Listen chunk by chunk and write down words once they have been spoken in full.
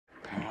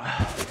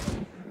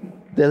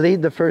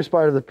Delete the first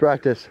part of the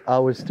practice. I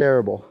was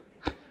terrible.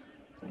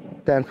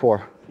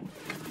 10-4.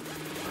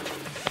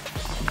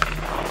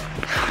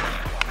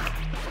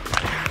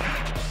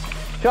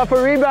 Shot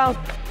for rebound.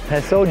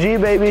 SOG,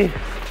 baby.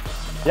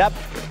 Yep.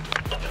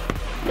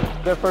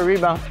 Good for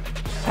rebound.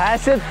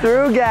 Pass it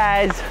through,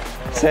 guys.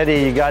 Seti,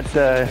 you got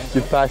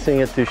you're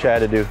passing it to Shai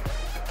to do.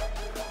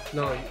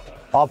 No.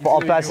 I'll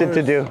pass it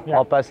to do. Yeah.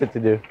 I'll pass it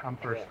to do. I'm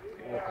first.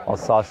 I'll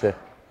sauce it.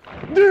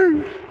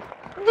 Do.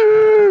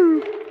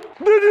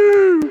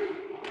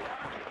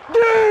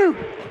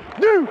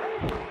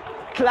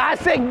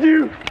 Classic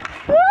do.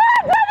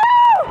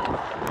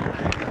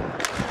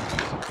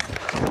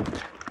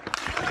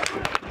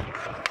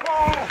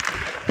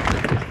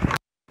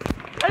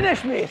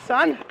 Finish me,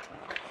 son.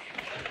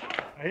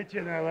 I hit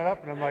you and I let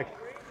up and I'm like,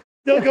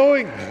 still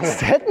going.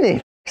 Hit me,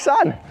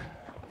 son.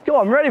 Go,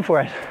 I'm ready for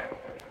it.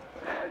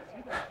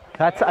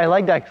 I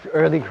like that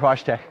early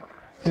crush tech.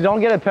 You don't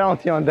get a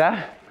penalty on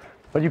that,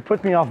 but you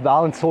put me off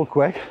balance so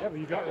quick. Yeah, but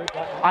you got right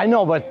back. I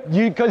know, but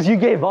because you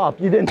gave up.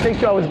 You didn't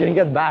think I was gonna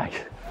get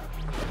back.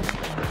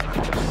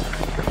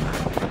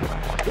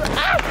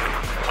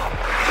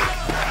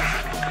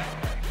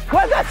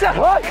 What, that's a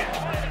hook?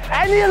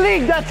 Any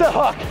league, that's a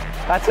hook.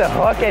 That's a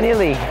hook, any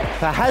league.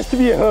 That has to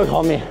be a hook,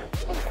 homie.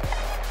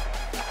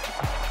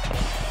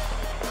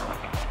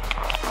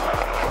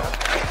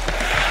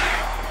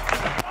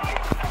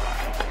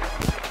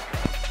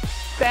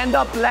 Stand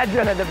up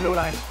legend at the blue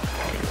line.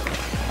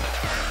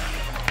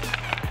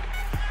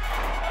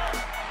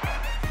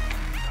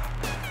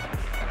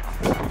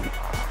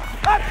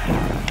 Up.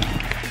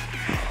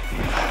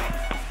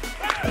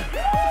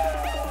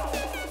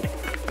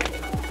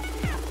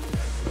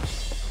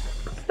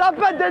 Stop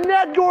at the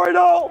net,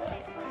 Gordo.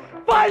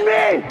 Find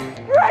me.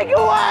 Break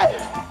away.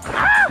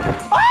 Ah!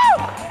 Oh!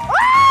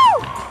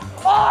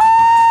 Oh!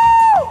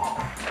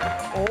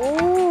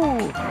 Oh!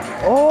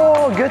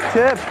 Oh, good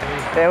tip.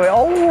 There we go.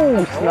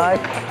 Oh,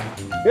 snipe.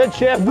 Good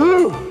chip,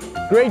 Blue.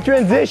 Great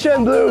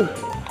transition, Blue.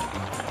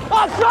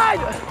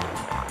 Offside!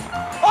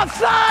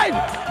 Offside!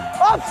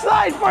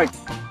 Offside for...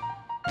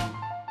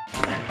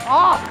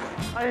 Oh,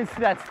 I didn't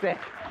see that stick.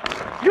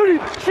 You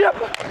need chip.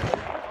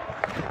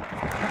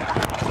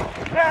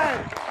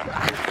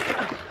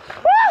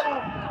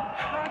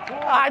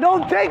 I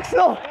don't think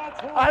so.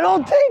 I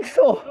don't think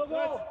so.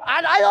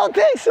 I don't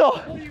think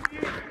so.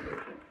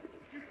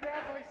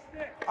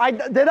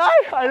 Did I?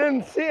 I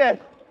didn't see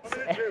it.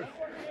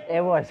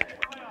 It was.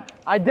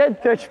 I did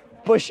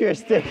push your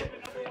stick.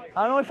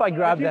 I don't know if I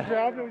grabbed it.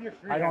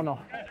 I don't know.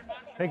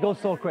 It goes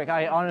so quick.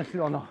 I honestly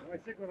don't know. My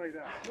stick went like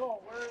that.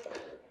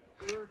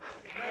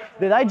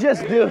 Did I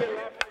just do?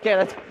 Okay,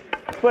 let's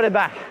put it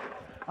back.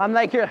 I'm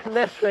like here,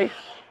 left, right?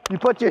 You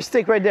put your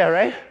stick right there,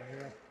 right?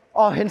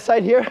 Oh,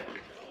 inside here?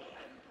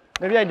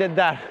 Maybe I did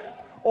that.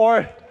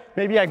 Or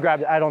maybe I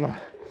grabbed it. I don't know.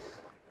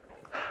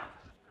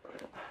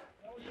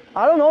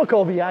 I don't know,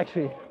 Colby,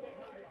 actually.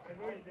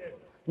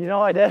 You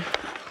know I did?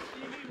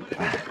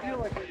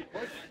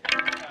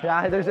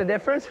 Yeah, there's a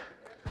difference.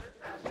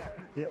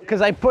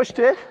 Because I pushed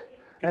it,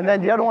 and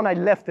then the other one I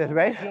lifted,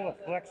 right? I feel a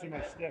flex in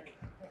my stick.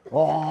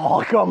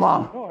 Oh, come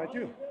on. No, I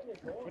do.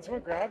 When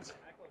someone grabs,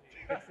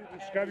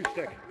 just grab your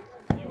stick.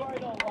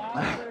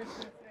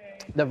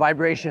 The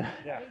vibration.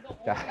 Yeah.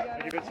 Yeah.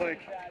 Like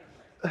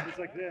if it's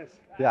like this.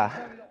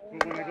 Yeah.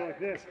 But when I go like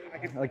this, I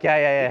can.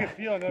 Okay, yeah. You can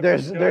feel it.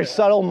 There's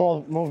subtle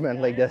movement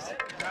like this.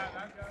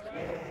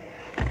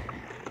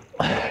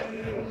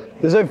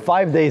 Deserve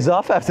 5 days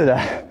off after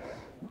that.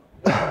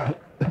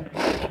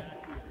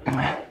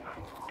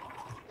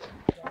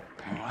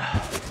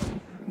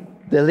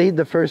 Delete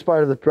the first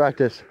part of the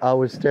practice. I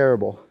was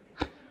terrible.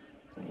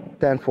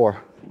 10-4.